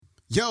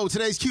Yo,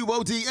 today's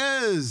QOD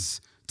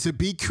is to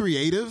be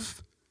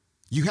creative,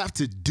 you have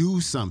to do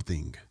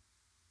something.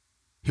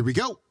 Here we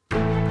go.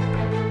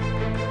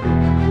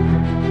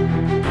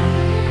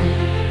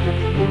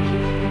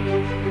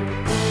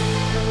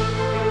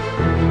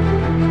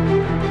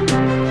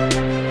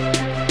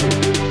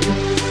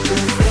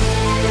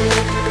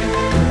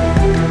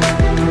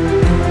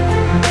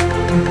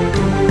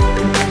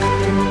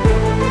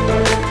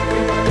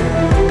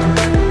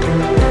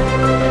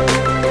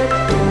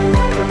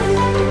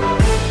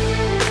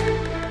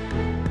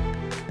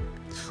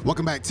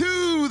 Welcome back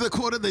to the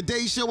Quote of the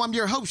Day Show. I'm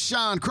your host,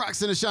 Sean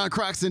Croxton of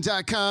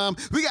SeanCroxton.com.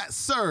 We got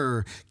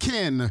Sir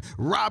Ken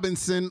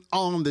Robinson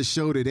on the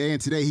show today, and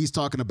today he's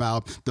talking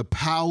about the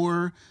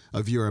power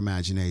of your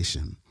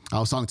imagination. I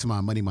was talking to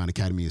my Money Mind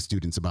Academy of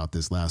students about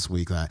this last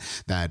week,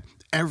 that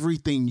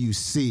everything you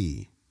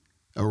see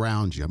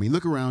around you, I mean,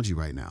 look around you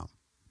right now.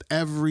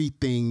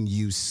 Everything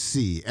you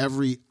see,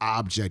 every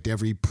object,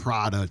 every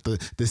product,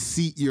 the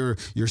seat you're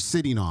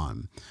sitting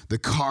on, the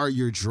car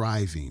you're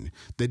driving,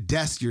 the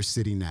desk you're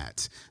sitting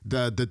at,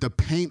 the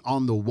paint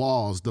on the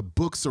walls, the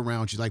books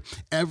around you, like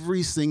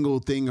every single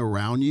thing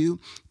around you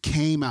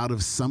came out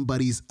of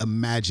somebody's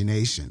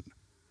imagination.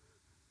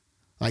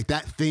 Like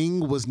that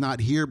thing was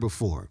not here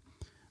before.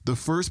 The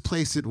first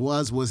place it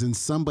was in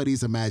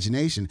somebody's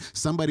imagination.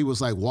 Somebody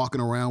was like walking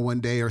around one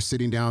day or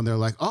sitting down there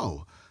like,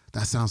 oh,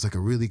 that sounds like a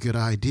really good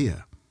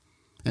idea.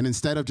 And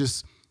instead of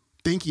just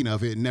thinking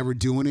of it and never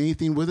doing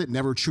anything with it,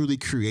 never truly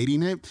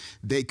creating it,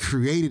 they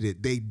created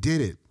it, they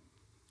did it.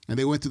 And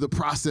they went through the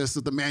process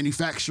of the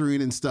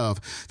manufacturing and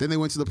stuff. Then they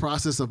went through the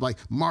process of like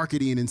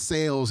marketing and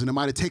sales, and it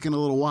might have taken a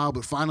little while,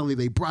 but finally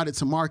they brought it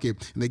to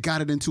market and they got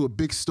it into a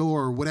big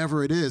store or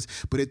whatever it is,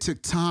 but it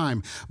took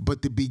time.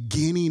 But the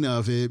beginning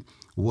of it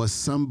was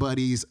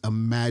somebody's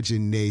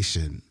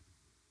imagination.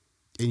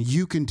 And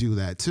you can do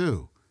that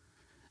too.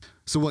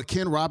 So what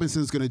Ken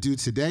Robinson is going to do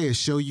today is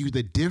show you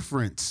the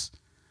difference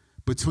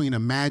between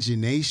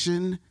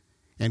imagination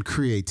and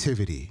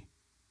creativity.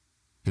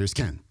 Here's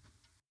Ken.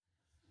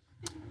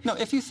 No,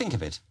 if you think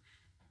of it,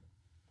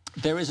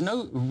 there is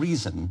no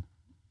reason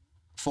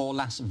for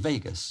Las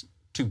Vegas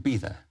to be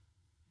there,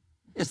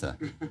 is there?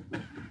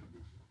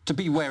 To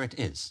be where it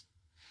is.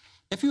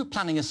 If you were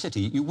planning a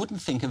city, you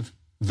wouldn't think of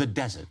the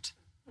desert,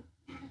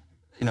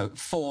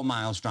 4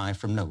 miles drive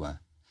from nowhere.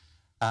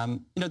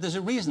 There's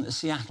a reason that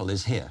Seattle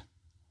is here.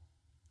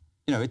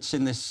 It's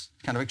in this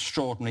kind of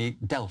extraordinary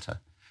delta,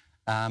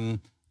 an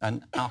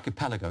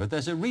archipelago.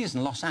 There's a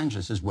reason Los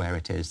Angeles is where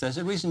it is. There's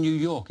a reason New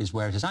York is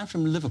where it is. I'm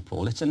from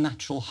Liverpool. It's a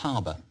natural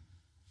harbor.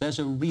 There's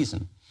a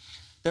reason.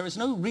 There is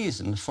no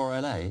reason for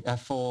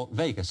for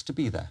Vegas to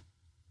be there.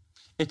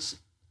 It's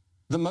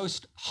the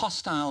most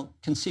hostile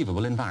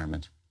conceivable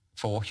environment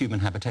for human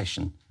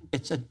habitation.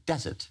 It's a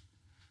desert.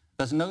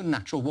 There's no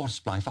natural water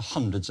supply for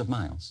hundreds of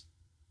miles.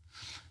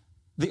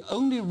 The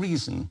only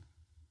reason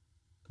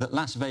that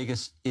Las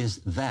Vegas is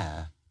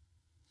there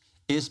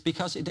is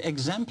because it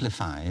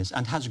exemplifies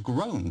and has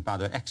grown, by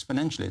the way,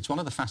 exponentially. It's one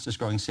of the fastest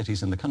growing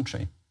cities in the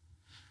country.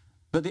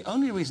 But the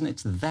only reason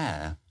it's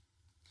there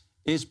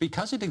is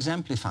because it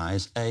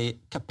exemplifies a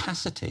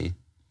capacity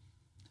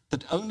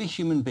that only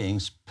human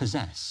beings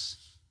possess.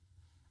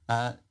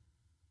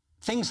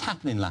 Things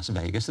happen in Las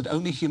Vegas that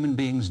only human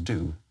beings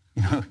do.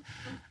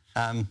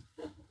 I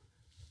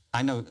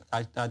know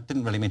I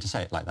didn't really mean to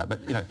say it like that, but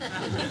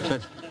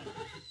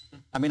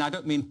I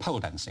don't mean pole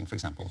dancing, for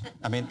example.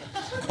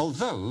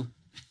 Although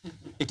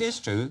it is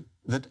true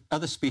that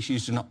other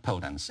species do not pole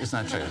dance.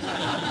 Isn't that true?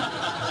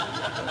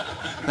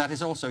 That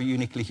is also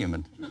uniquely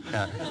human.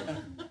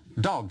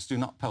 Dogs do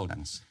not pole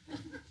dance.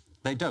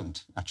 They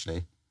don't,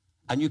 actually.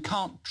 And you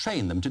can't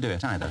train them to do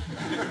it either.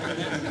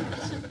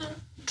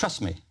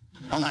 Trust me.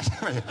 On that,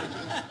 really.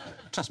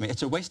 Trust me,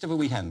 it's a waste of a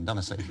weekend,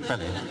 honestly.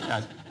 Really.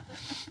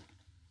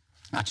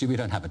 Actually, we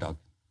don't have a dog.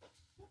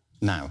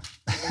 Now.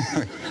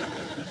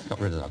 Got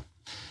rid of the dog.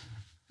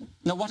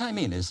 Now, what I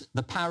mean is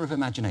the power of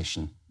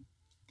imagination.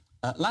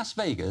 Las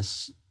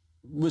Vegas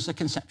was a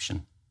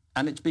conception,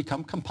 and it's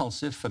become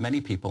compulsive for many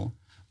people,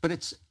 but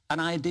it's an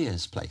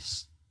ideas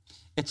place.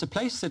 It's a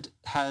place that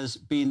has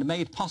been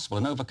made possible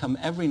and overcome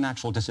every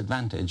natural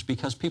disadvantage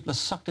because people are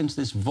sucked into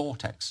this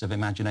vortex of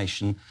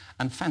imagination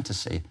and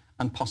fantasy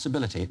and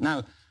possibility.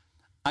 Now,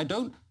 I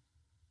don't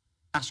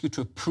ask you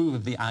to approve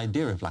of the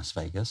idea of Las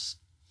Vegas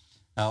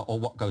or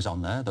what goes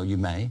on there, though you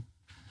may,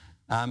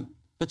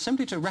 but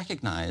simply to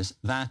recognize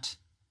that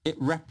it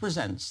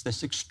represents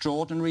this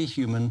extraordinary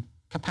human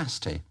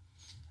capacity.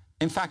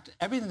 In fact,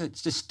 everything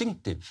that's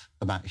distinctive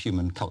about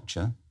human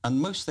culture, and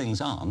most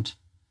things aren't,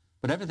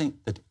 but everything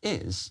that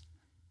is,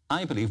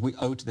 I believe we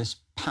owe to this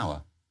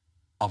power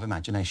of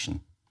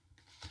imagination.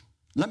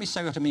 Let me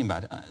say what I mean by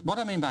it. What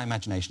I mean by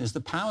imagination is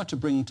the power to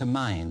bring to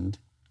mind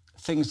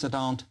things that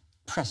aren't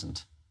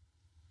present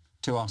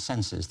to our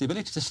senses, the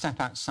ability to step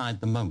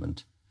outside the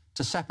moment,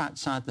 to step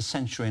outside the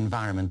sensory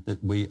environment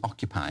that we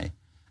occupy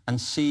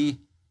and see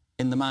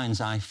in the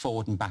mind's eye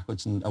forward and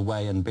backwards and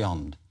away and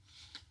beyond.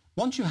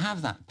 Once you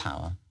have that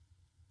power,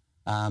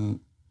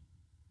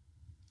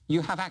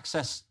 you have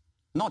access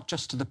not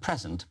just to the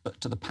present, but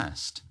to the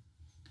past.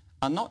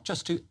 And not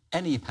just to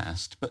any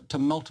past, but to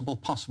multiple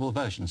possible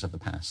versions of the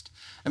past.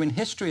 I mean,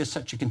 history is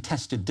such a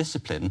contested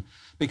discipline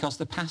because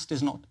the past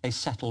is not a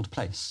settled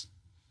place.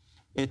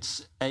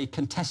 It's a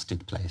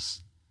contested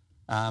place.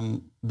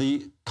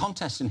 The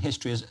contest in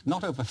history is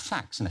not over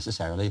facts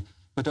necessarily,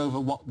 but over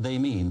what they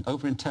mean,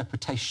 over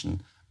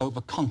interpretation,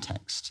 over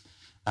context,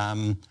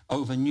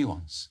 over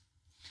nuance.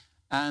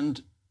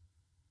 And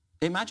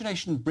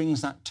imagination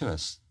brings that to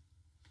us.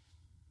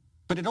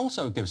 But it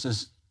also gives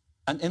us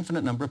an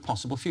infinite number of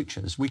possible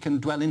futures. We can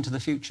dwell into the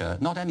future,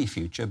 not any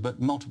future, but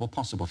multiple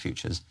possible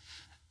futures.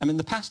 I mean,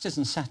 the past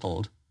isn't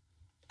settled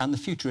and the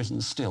future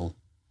isn't still.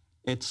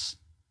 It's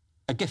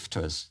a gift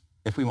to us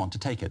if we want to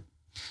take it.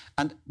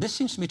 And this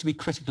seems to me to be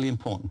critically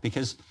important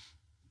because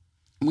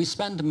we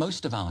spend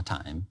most of our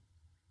time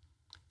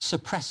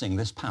suppressing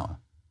this power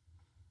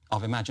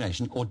of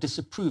imagination or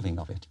disapproving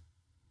of it,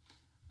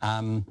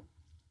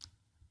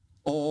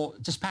 or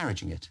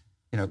disparaging it,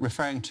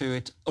 referring to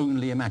it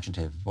only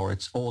imaginative, or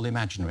it's all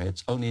imaginary,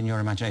 it's only in your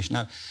imagination.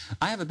 Now,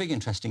 I have a big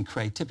interest in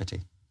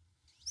creativity,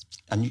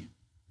 and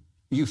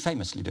you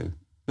famously do,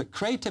 but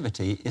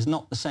creativity is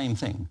not the same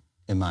thing,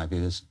 in my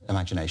view, as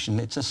imagination.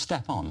 It's a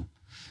step on,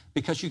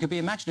 because you could be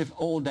imaginative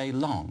all day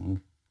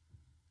long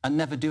and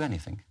never do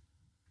anything.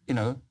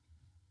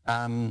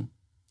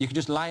 You could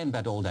just lie in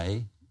bed all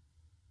day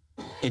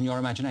in your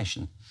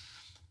imagination.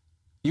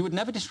 You would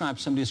never describe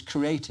somebody as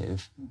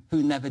creative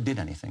who never did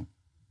anything.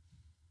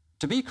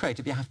 To be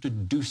creative, you have to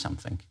do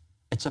something.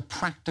 It's a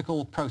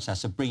practical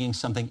process of bringing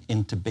something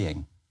into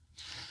being.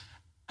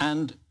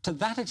 And to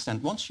that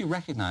extent, once you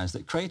recognize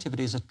that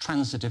creativity is a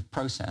transitive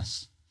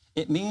process,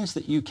 it means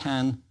that you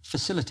can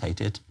facilitate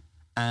it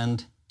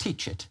and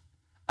teach it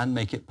and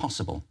make it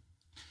possible.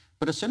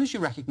 But as soon as you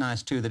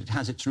recognize, too, that it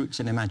has its roots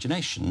in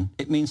imagination,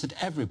 it means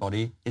that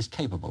everybody is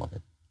capable of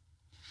it.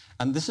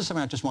 And this is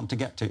something I just want to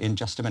get to in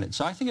just a minute.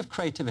 So I think of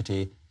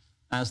creativity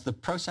as the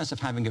process of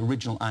having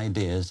original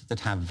ideas that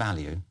have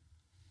value.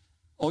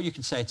 Or you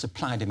could say it's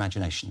applied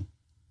imagination.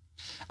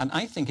 And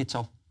I think it's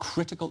of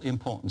critical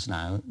importance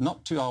now,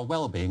 not to our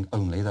well-being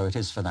only, though it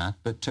is for that,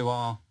 but to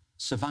our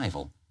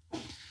survival.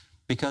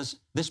 Because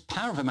this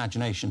power of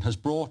imagination has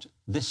brought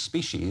this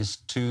species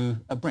to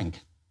a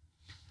brink.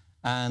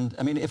 And,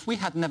 I mean, if we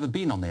had never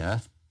been on the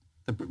Earth,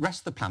 the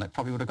rest of the planet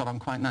probably would have got on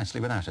quite nicely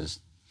without us.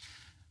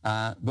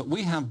 But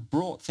we have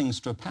brought things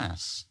to a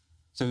pass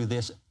through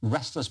this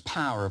restless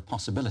power of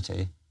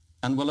possibility,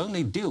 and will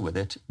only deal with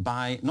it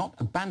by not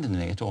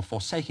abandoning it or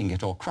forsaking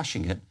it or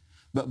crushing it,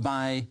 but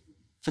by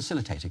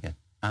facilitating it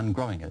and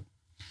growing it.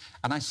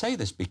 And I say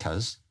this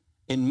because,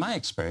 in my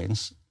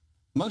experience,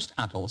 most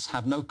adults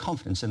have no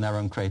confidence in their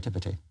own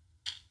creativity.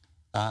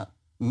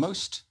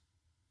 Most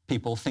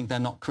people think they're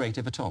not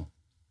creative at all,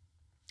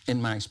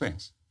 in my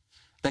experience.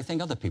 They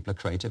think other people are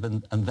creative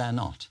and they're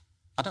not.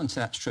 I don't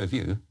say that's true of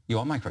you. You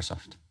are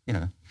Microsoft,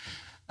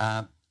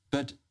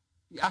 But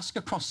ask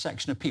a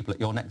cross-section of people at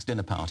your next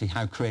dinner party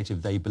how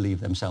creative they believe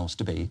themselves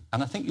to be,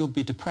 and I think you'll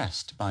be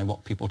depressed by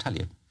what people tell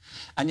you.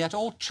 And yet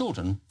all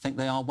children think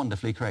they are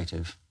wonderfully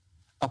creative,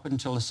 up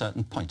until a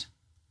certain point.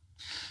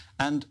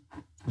 And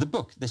the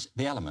book,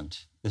 The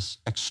Element, this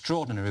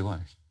extraordinary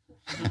work,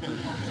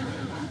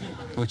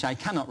 which I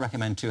cannot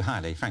recommend too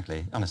highly,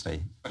 frankly,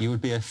 honestly. You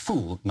would be a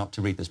fool not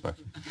to read this book.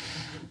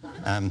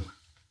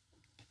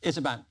 Is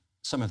about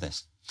some of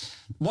this.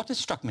 What has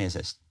struck me is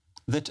this,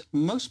 that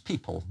most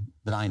people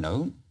that I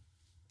know,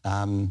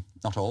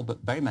 not all, but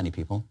very many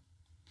people,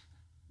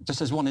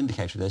 just as one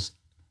indicator of this,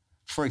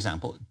 for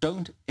example,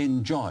 don't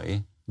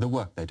enjoy the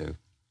work they do.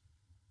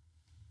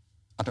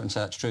 I don't say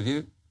that's true of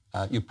you.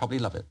 You probably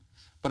love it.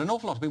 But an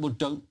awful lot of people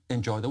don't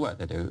enjoy the work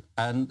they do.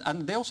 And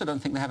they also don't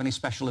think they have any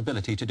special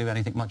ability to do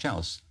anything much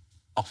else,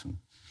 often.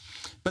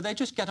 But they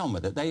just get on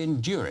with it. They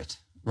endure it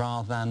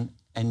rather than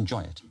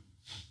enjoy it.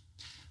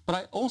 But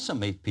I also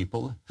meet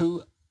people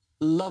who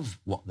love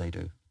what they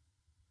do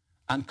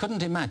and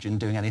couldn't imagine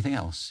doing anything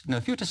else.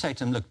 If you were to say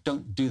to them, look,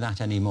 don't do that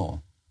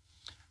anymore,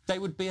 they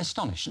would be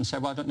astonished and say,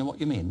 well, I don't know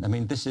what you mean. I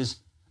mean, this is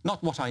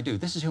not what I do.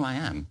 This is who I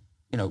am.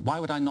 Why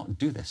would I not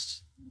do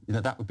this?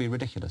 That would be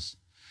ridiculous.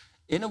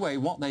 In a way,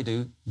 what they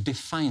do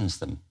defines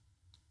them.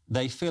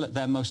 They feel at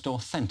their most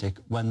authentic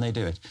when they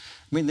do it.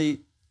 I mean, the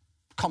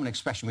common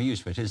expression we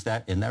use for it is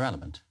they're in their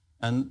element.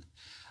 And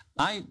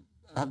I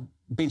have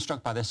been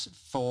struck by this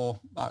for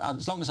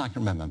as long as I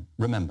can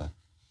remember.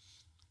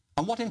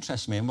 And what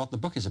interests me and what the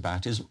book is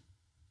about is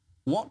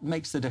what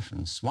makes the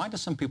difference? Why do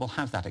some people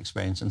have that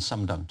experience and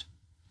some don't?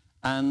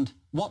 And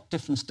what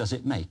difference does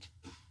it make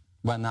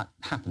when that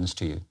happens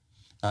to you?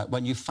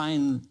 When you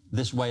find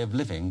this way of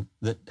living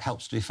that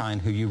helps to define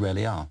who you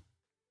really are.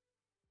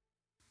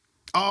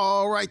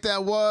 All right,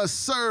 that was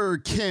Sir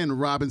Ken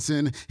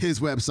Robinson. His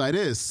website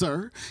is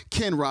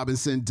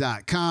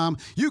sirkenrobinson.com.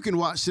 You can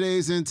watch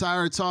today's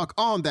entire talk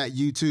on that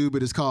YouTube.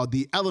 It is called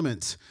The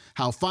Element,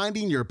 How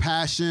Finding Your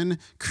Passion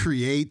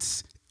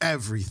Creates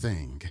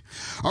everything.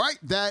 All right,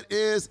 that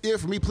is it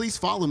for me. Please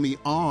follow me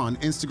on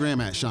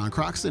Instagram at Sean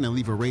Croxton and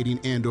leave a rating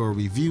and or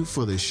review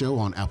for the show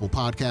on Apple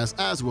Podcasts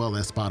as well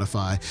as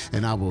Spotify.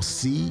 And I will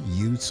see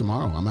you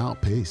tomorrow. I'm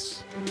out.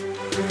 Peace.